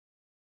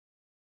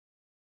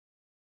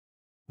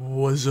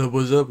What's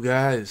up,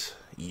 guys?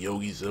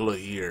 YogiZilla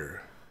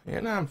here,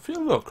 and I'm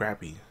feeling a little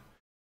crappy.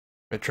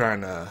 Been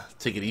trying to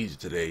take it easy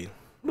today.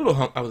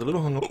 I was a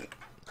little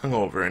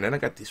hungover, and then I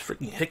got these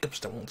freaking hiccups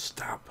that won't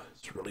stop.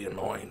 It's really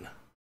annoying.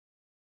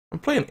 I'm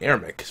playing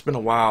AirMech. It's been a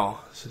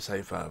while since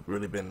I've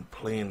really been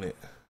playing it,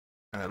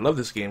 and I love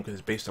this game because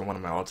it's based on one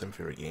of my all-time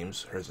favorite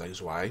games, Herzog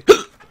Zwei,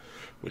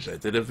 which I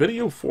did a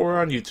video for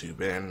on YouTube.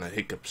 And the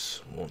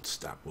hiccups won't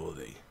stop, will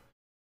they?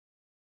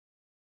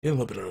 Get a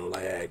little bit of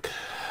lag.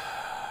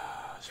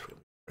 It's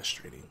really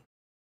frustrating.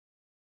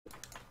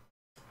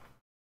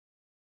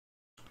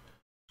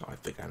 Oh, I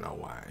think I know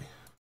why.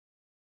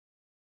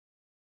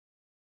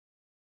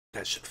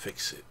 That should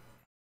fix it.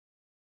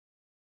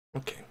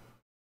 Okay.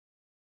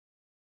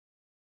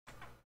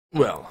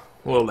 Well,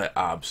 we'll let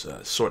OBS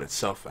sort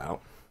itself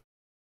out.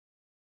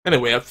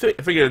 Anyway, I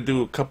figured I'd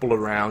do a couple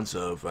of rounds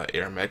of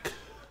AirMech,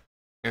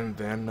 and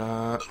then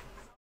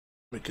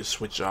we could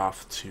switch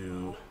off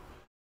to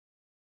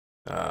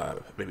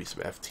maybe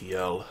some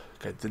FTL.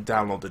 I did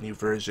download the new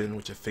version,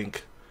 which I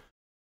think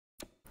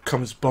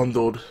comes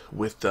bundled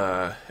with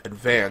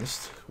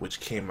Advanced, which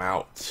came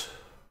out.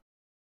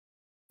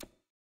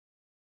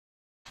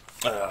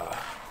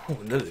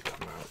 When did it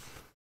come out?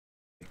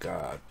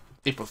 Like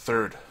April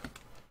 3rd.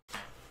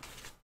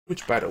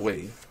 Which, by the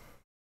way,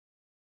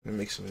 let me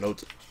make some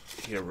notes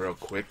here real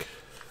quick.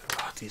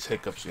 These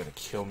hiccups are gonna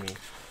kill me.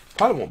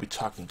 Probably won't be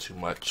talking too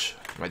much.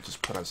 Might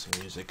just put on some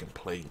music and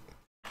play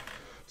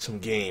some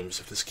games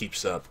if this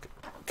keeps up,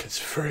 because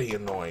it's very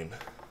annoying.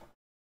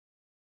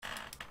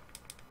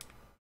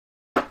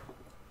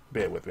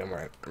 Bear with me, I'm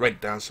gonna write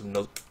down some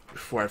notes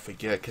before I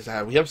forget, because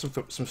we have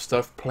some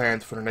stuff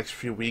planned for the next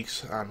few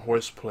weeks on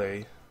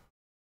Horseplay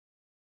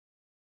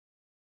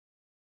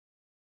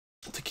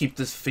to keep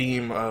this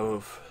theme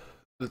of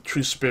the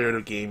true spirit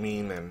of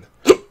gaming and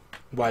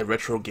why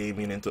retro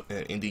gaming and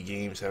indie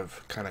games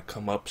have kind of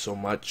come up so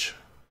much.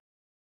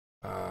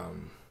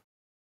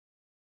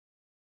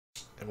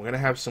 And we're gonna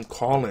have some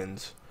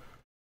call-ins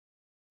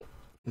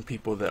from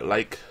people that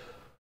like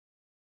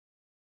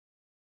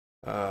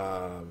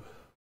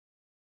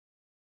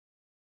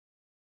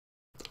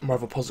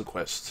Marvel Puzzle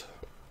Quest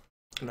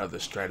and other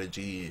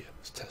strategy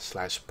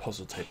 /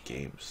 puzzle type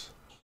games.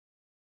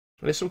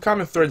 And there's some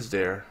common threads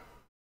there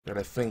that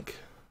I think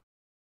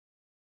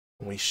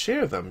when we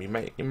share them,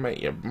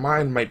 your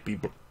mind might be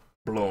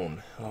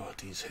blown. Oh,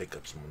 these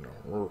hiccups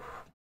are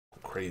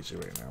crazy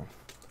right now.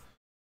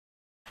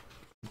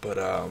 But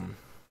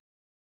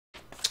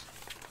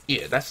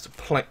yeah, that's the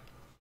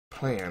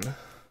plan.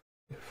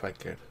 If I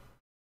could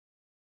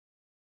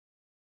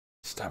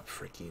stop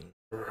freaking.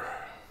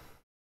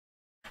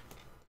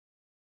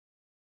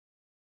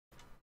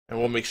 And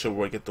we'll make sure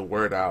we get the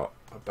word out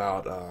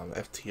about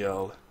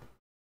FTL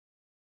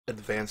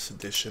Advanced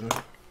Edition.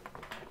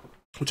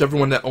 Which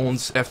everyone that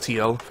owns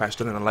FTL,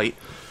 Faster Than a Light,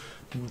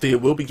 they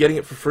will be getting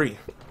it for free.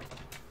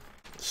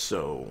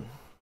 So,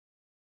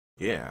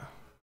 yeah.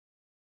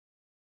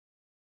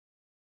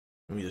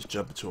 Let me just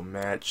jump into a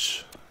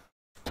match.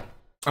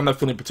 I'm not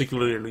feeling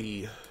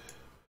particularly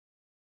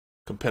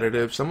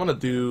competitive, so I'm gonna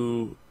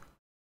do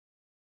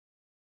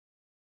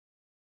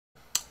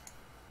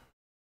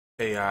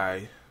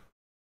AI.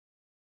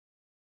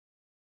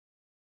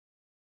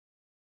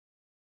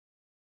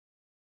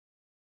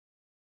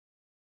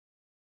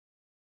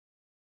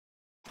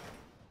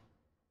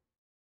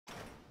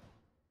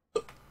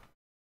 Oh,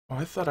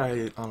 I thought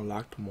I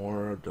unlocked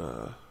more of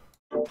the...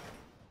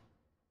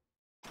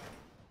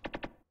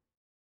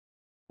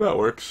 That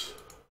works.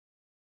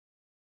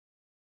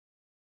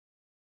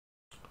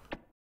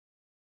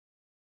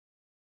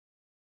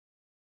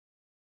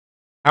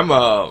 I'm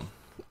a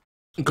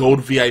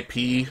gold VIP.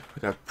 I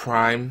got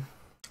Prime.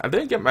 I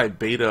didn't get my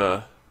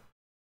beta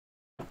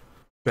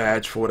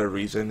badge for whatever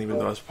reason, even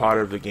though I was part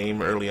of the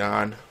game early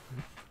on.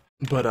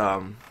 But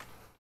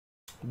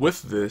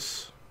with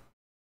this,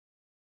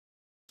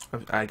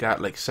 I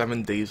got like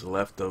 7 days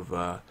left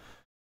of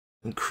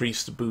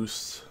increased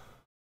boosts.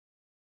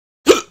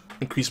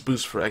 Increased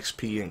boost for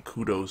XP and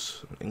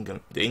kudos,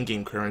 the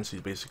in-game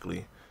currencies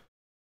basically,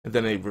 and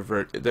then they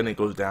revert. Then it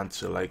goes down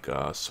to like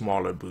a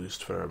smaller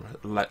boost for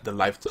the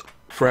life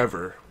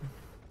forever.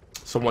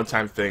 It's a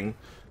one-time thing.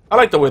 I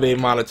like the way they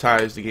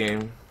monetize the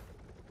game.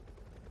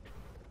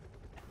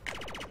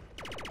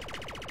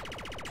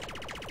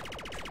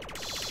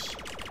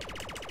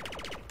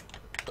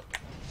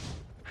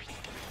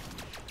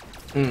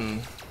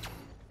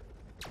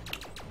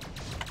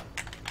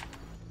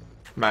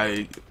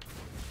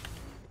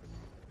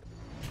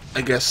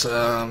 I guess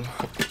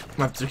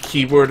after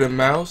keyboard and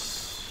mouse.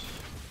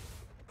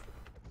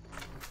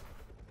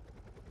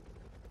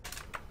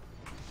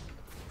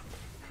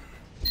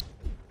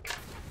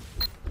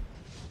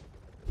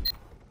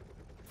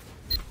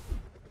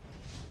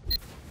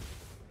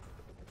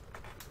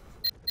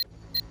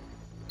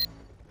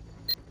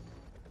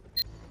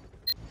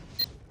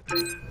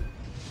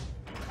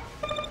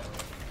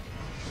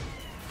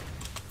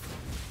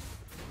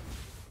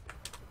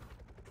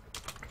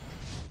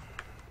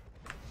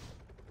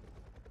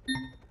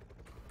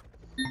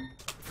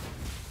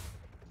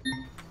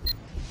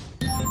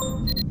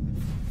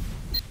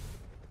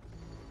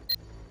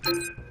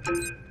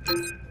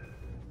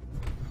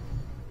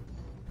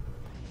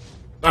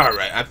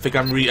 think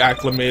I'm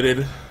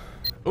reacclimated.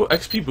 Oh,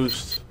 XP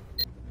boost.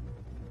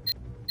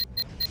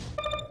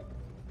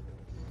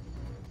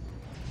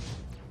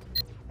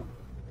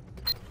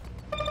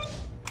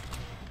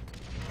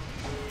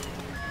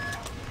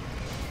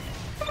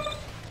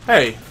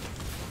 Hey.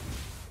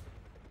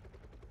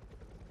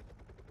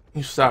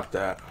 You stop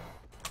that.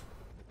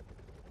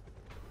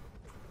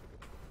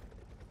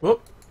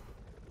 Whoop.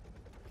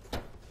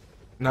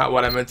 Not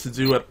what I meant to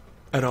do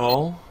at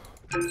all.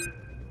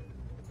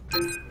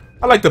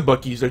 I like the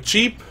Buckies. They're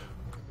cheap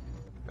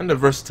and they're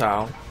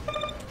versatile.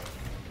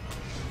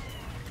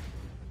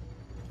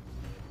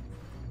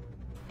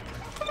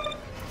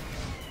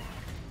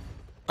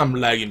 I'm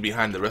lagging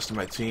behind the rest of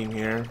my team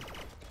here.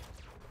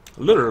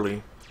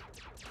 Literally.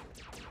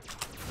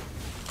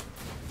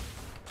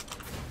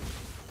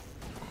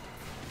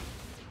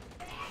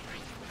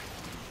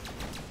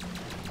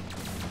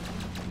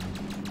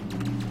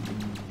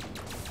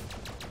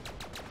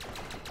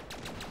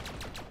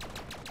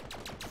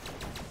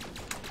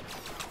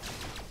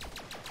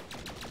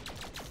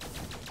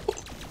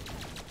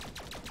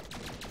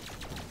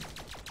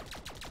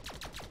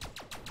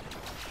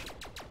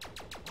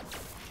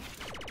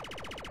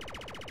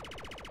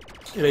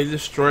 Yeah, they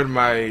destroyed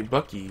my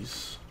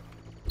Buckies.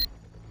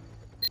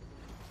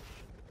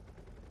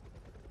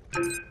 I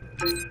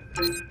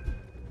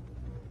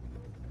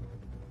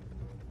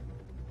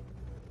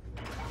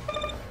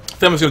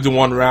think I'm just gonna do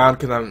one round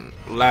because I'm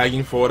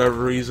lagging for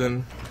whatever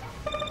reason.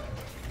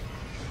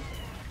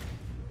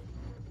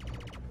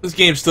 This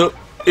game still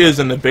is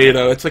in the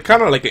beta. It's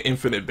kind of like an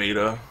infinite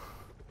beta.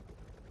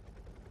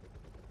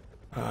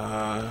 What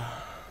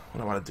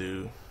do I want to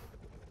do?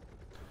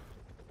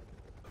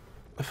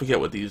 I forget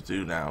what these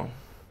do now.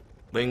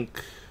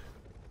 Link,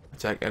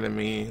 attack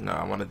enemy. No,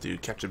 I want to do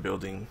capture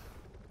building.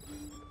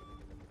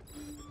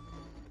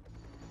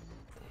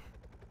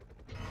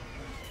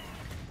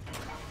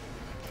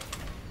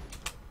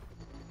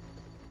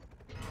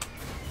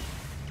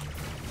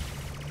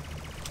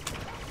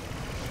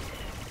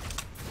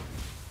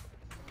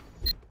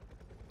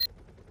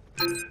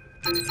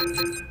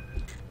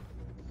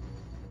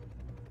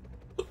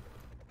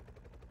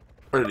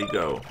 Where did he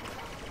go?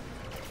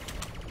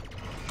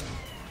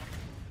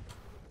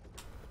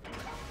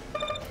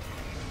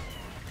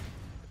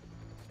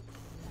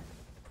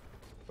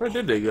 Where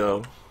did they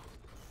go?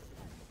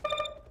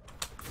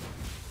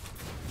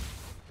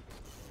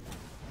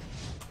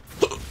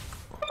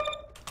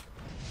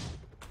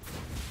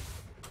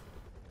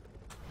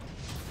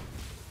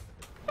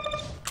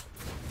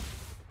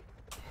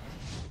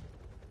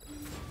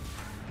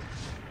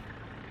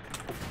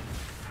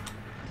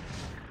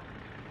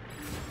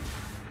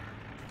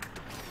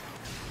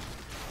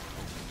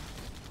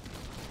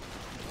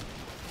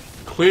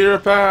 Clear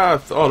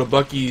path. Oh, the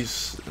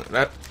Buckies.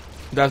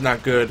 That's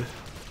not good.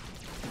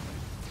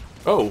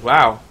 Oh,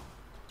 wow.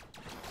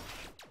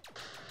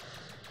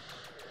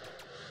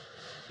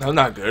 That's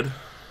not good.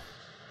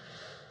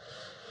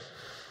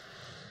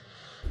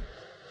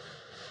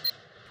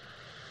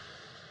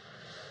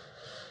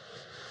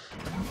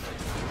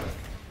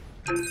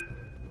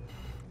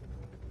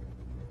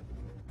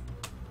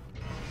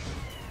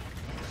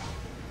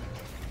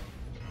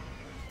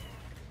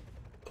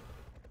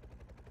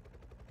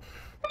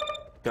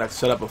 Gotta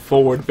set up a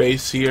forward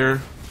base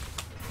here.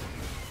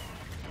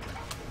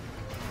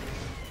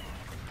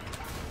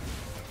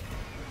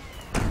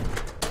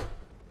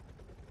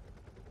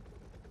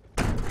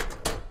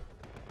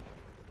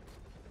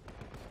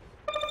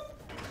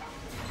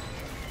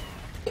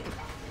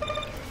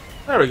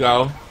 There we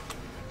go.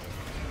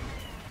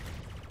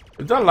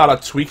 They've done a lot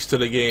of tweaks to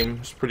the game.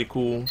 It's pretty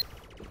cool.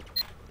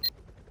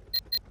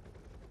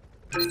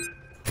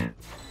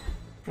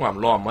 Well,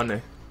 I'm low on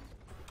money.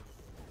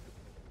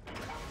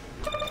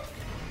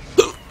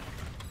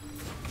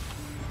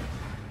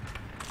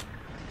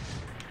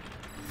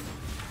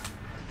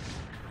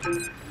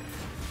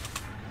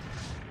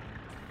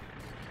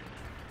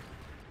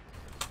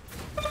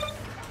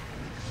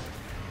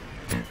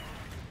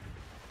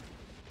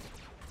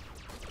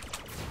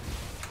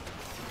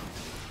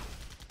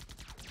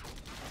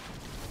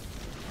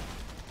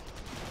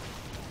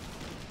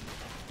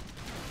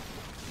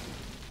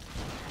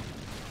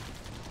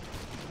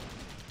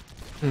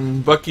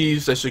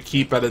 Buckies I should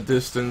keep at a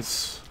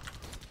distance.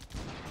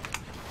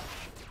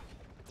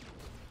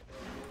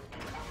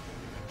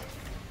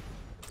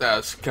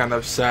 That's kind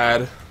of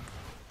sad.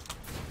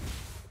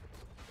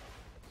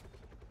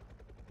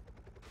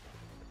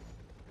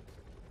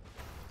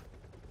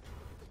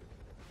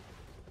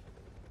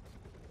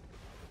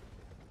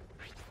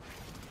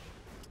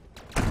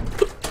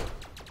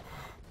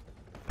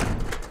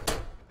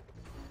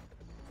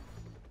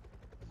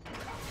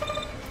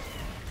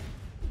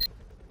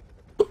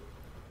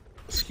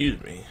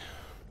 Excuse me.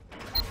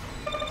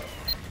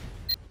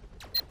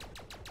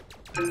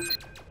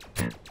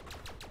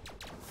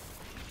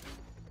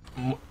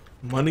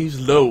 Money's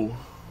low.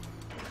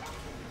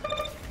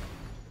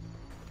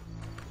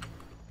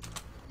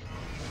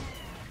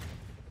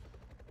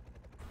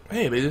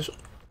 Hey, they just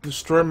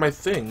destroyed my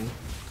thing.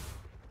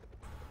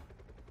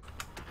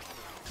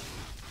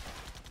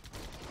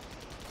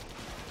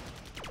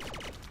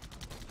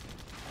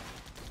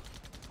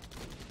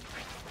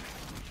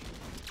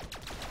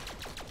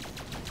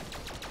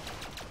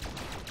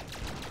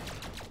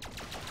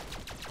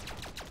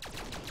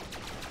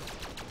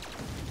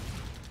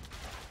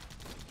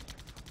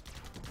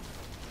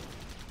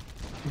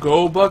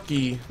 Go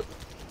Bucky.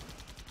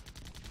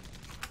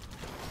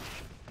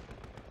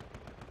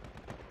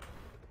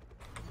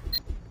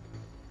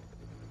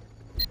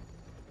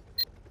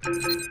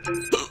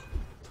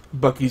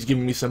 Bucky's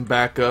giving me some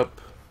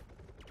backup.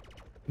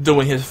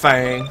 Doing his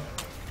thing.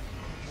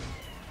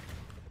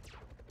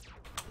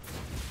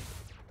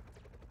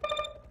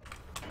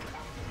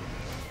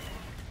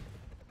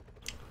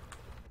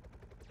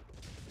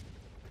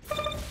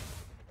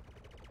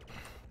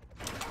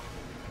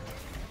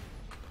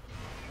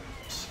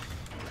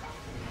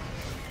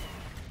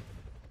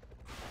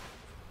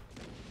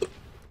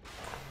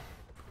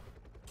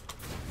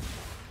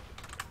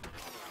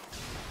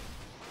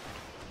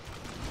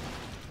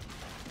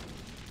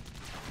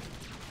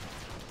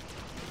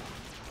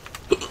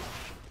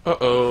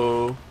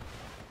 Uh-oh.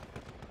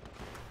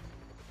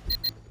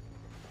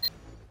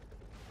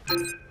 I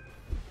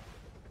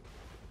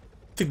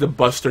think the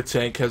Buster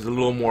tank has a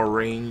little more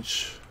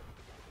range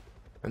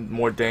and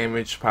more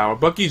damage power.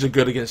 Bucky's are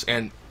good against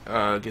the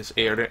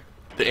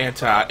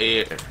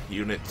anti-air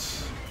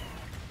units.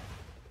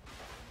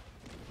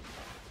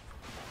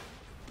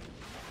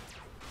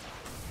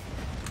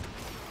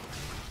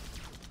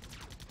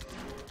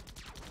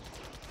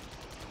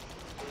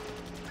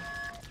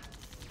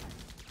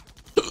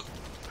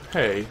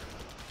 Hey.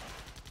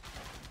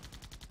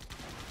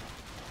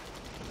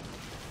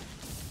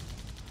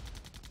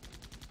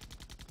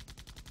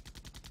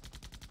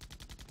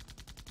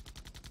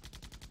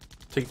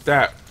 Take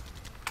that.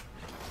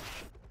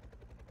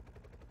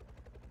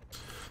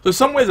 So in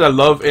some ways I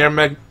love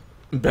AirMech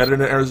better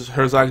than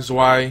Herzog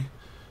Zwei,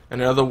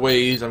 and in other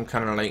ways I'm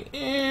kind of like,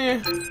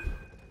 eh.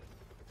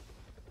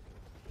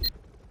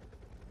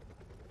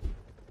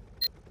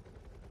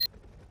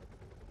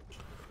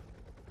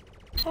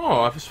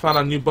 Oh, I just found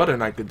a new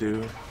button I could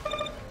do.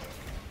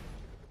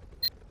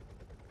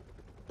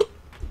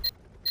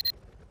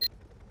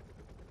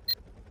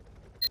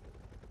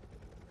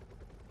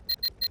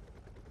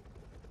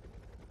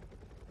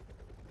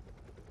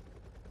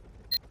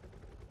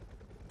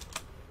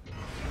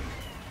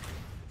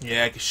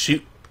 Yeah, I can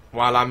shoot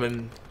while I'm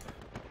in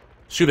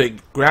shoot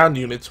at ground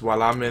units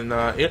while I'm in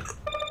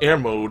air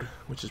mode,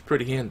 which is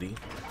pretty handy.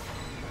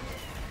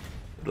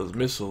 Those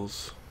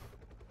missiles.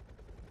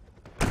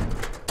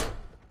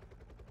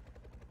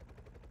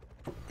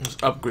 Those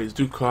upgrades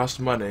do cost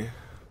money.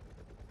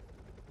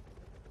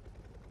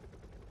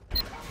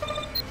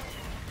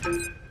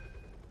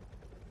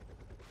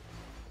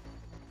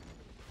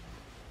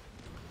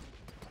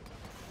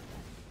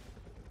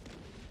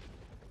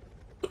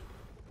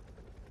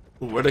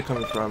 Ooh, where are they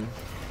coming from?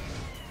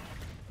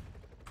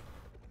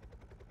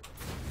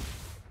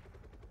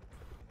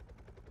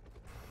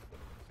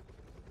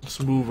 Let's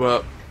move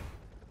up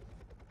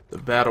the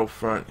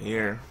battlefront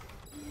here.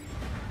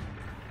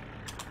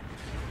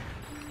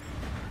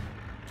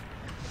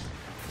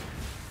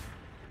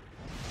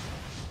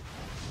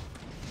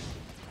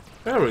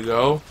 There we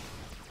go.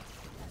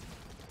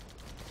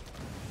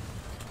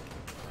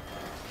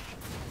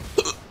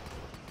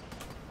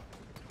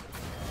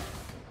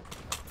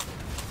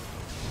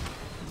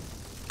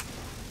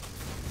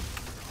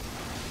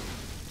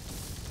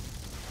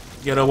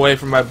 Get away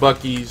from my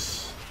Buckies.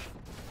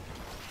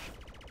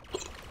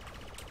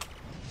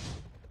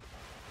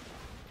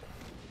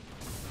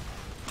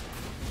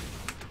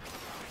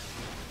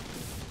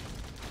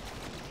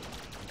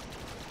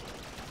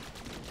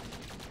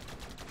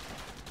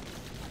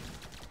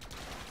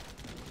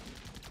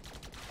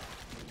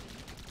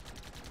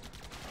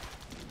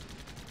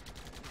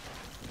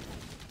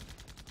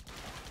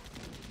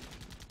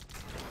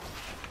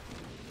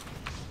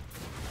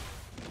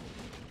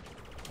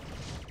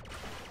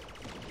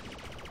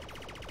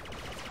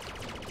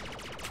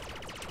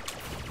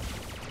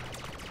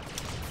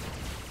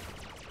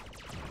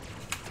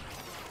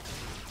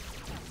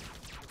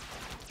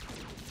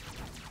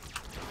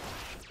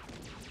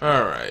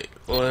 Alright,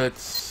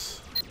 let's...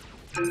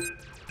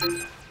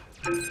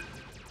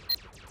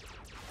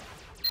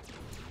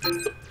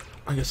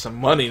 I get some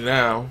money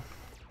now.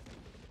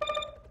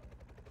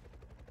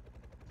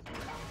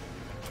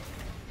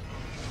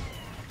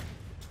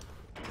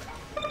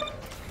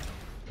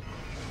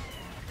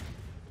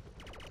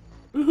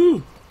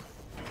 Woohoo!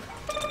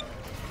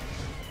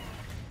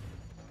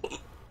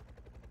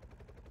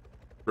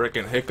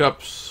 Frickin'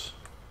 hiccups.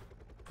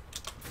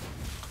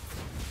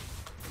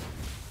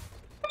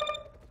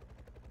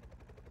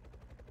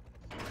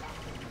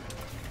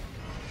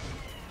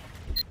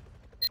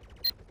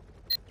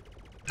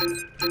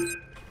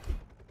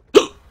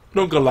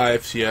 No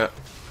Goliaths yet.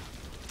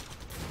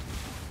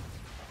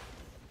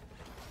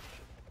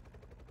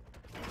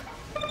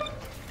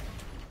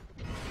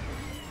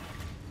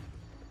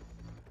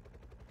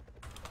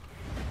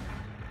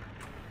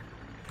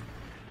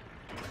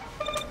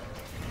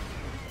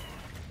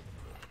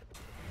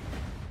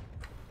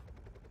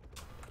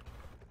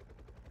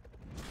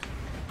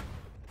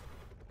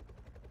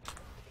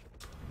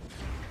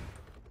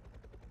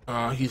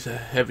 He's a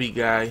heavy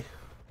guy.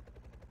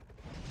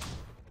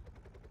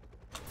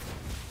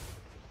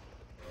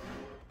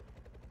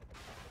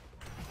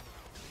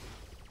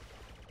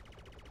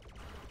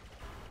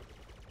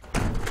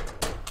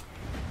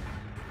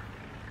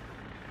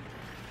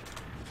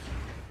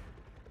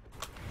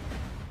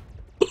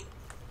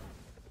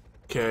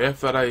 Okay, I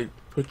thought I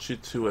put you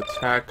to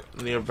attack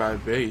nearby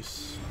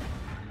base.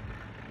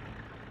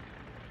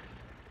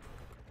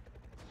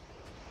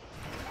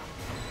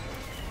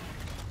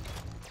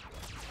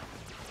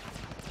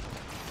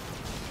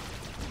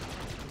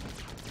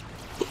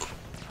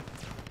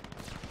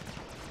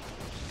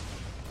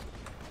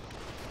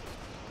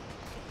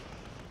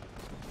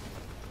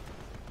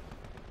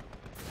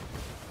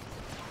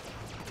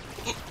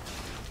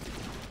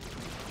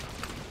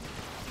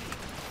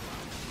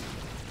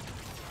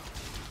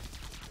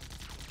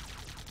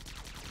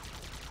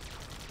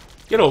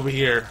 Get over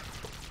here.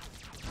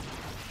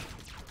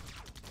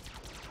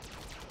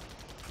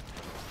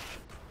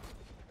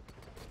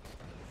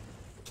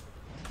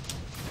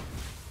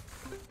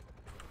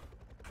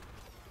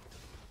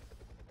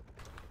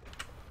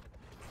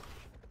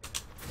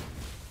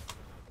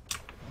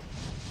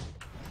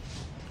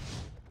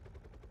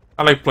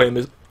 I like playing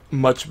this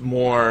much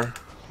more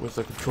with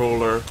a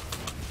controller.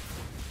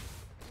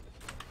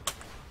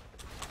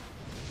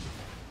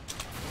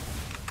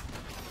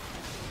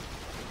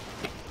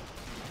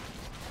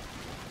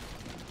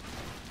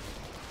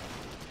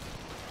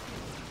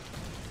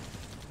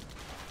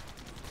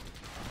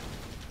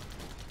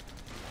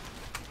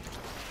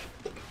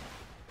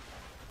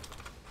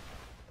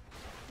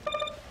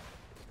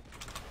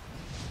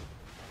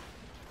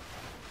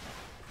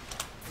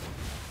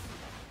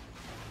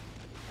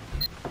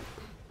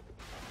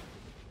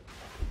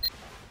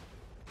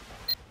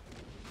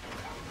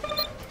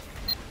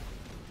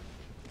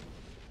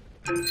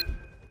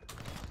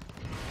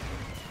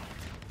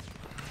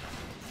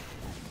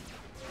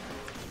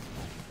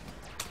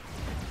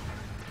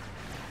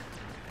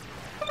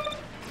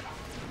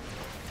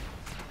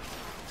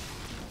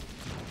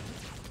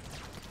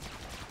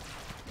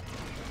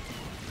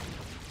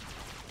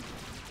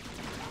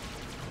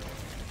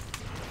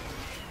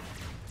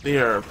 They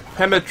are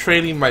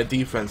penetrating my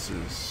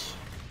defenses.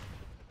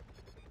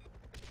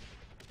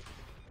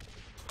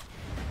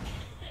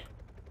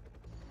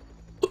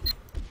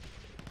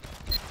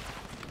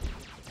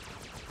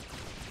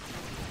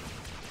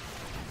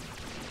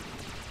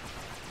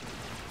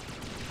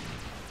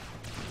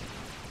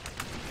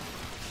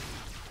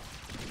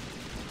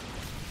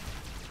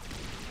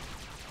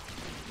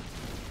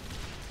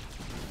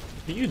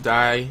 Can you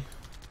die?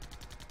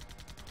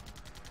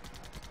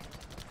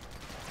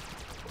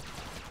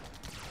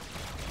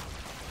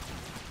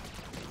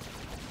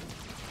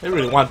 They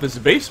really want this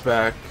base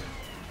back.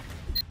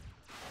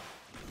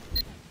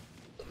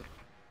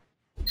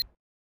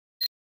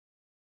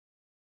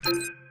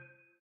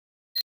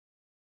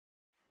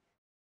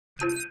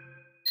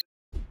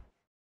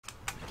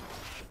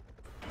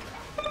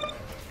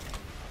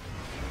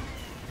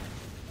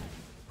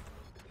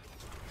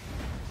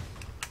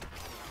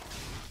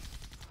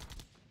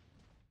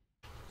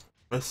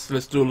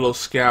 Let's do a little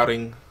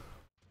scouting.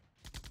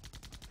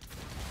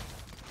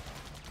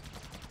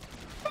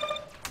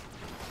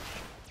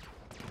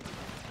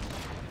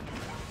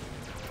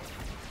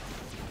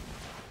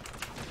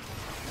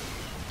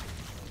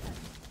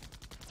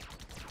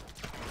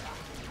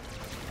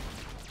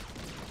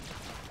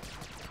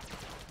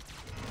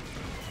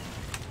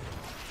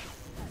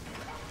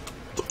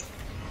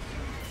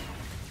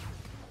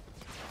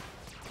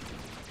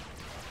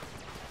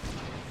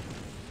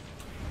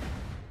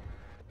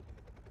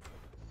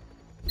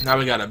 Now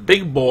we got a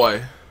big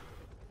boy.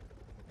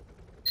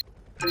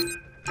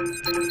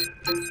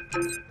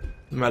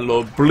 My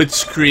little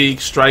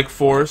blitzkrieg strike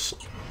force.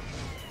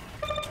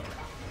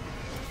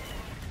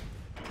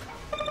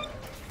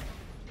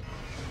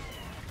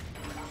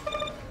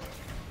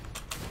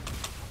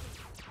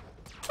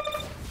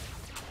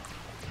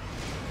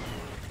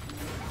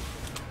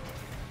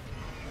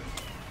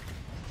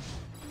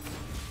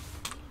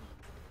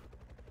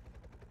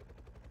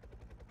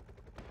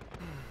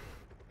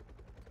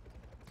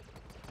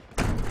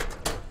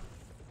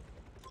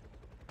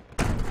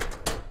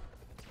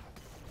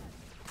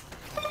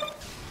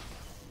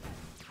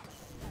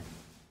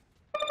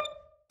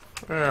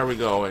 Where are we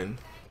going?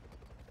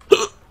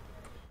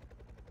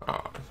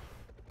 Oh.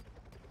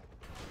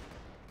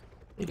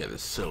 You get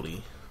this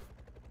silly.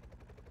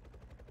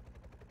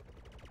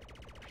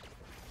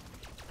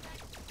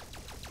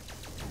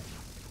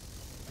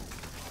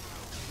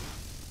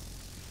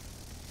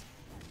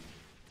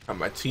 Got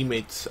my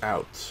teammates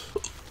out.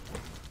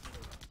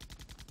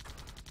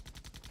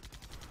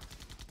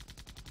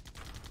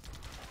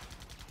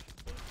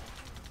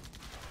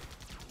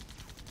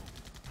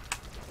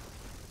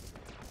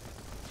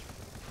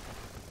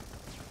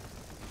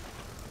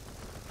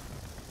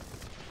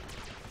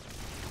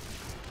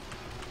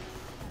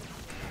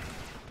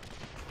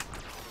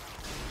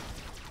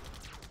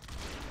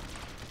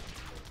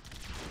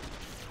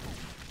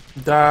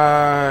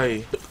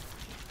 Die!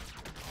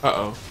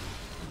 Uh-oh.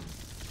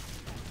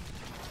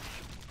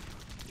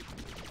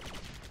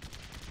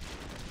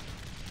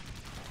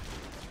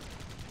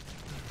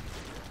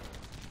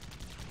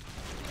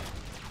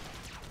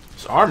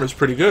 This armor's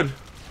pretty good.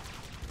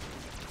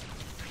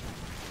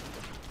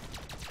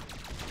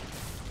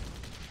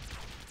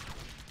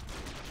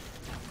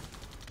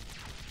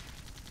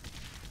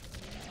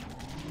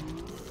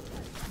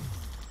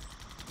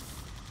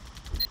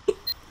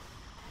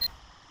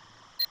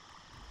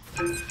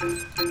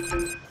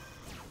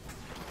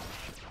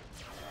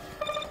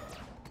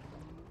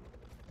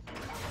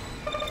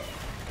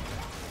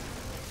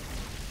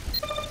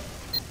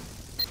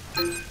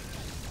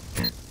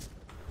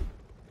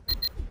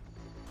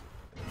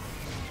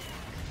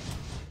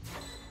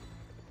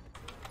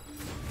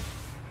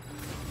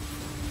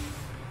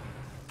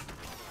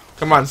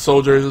 Come on,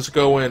 soldiers, let's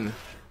go in.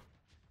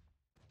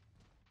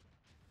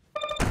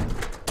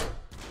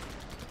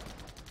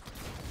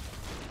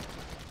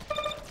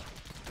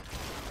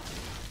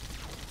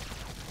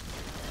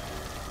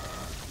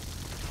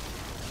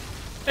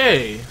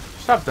 Hey,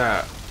 stop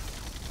that.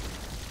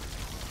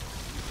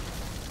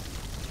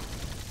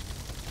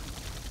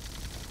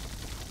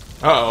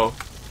 Uh-oh.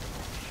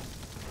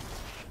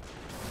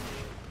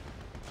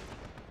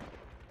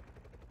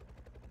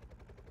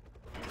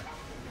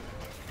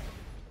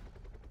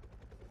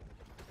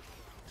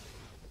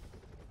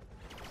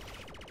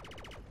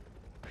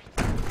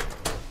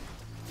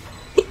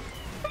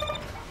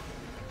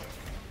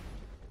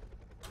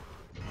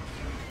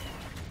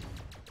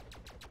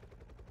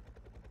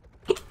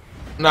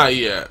 Not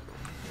yet.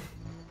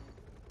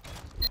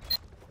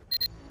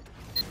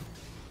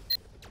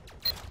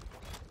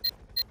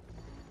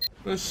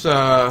 Let's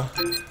send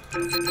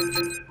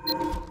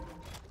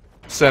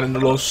in a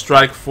little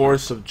strike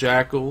force of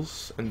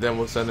jackals, and then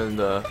we'll send in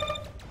the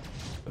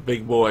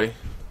big boy.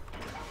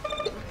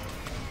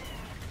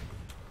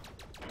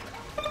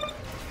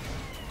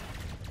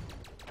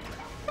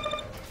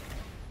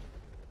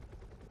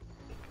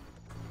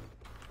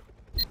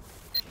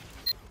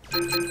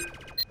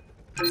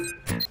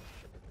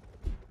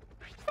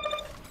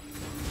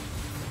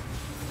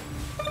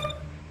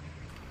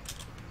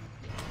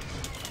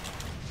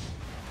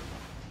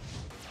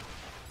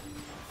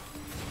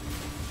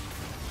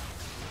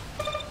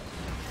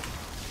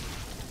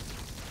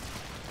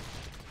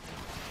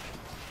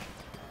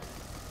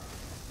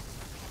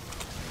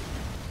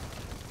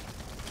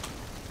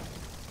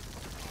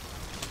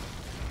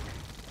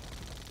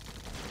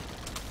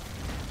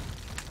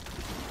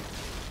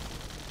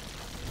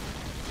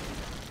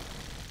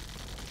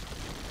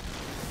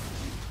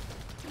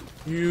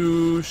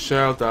 You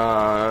shall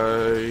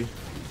die.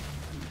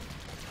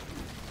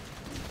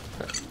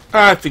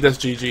 I think that's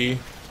GG.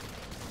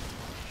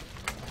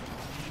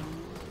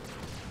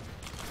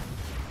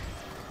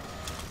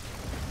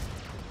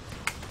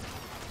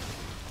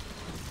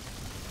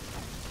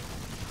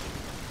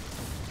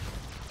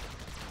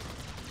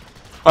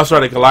 Oh,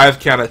 sorry, Goliath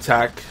can't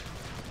attack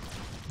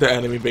the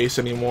enemy base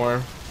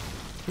anymore.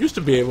 Used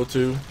to be able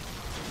to.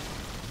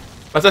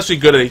 That's actually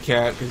good that he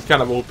can't, because he's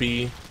kind of OP.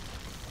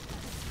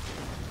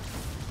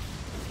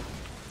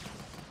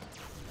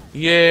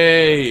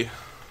 Yay!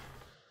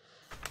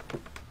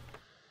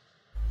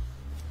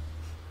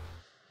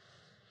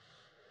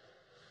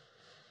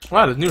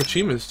 Wow, there's new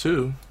achievements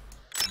too.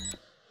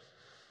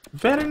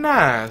 Very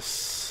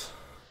nice.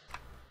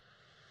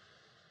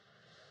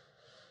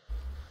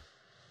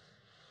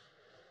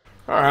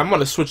 Alright, I'm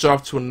gonna switch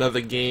off to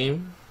another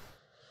game,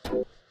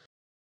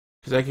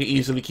 because I can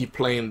easily keep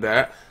playing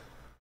that.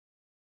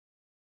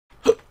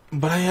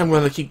 But I am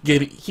gonna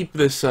keep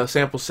this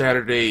sample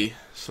Saturday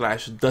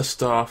 /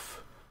 dust off.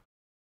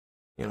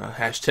 You know,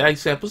 hashtag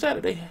sample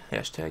Saturday,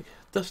 hashtag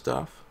dust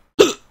off.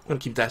 I'm gonna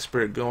keep that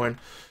spirit going,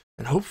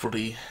 and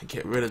hopefully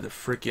get rid of the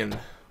freaking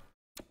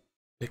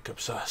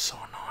hiccups. So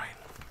annoying.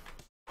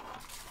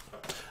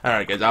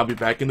 Alright guys, I'll be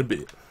back in a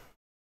bit.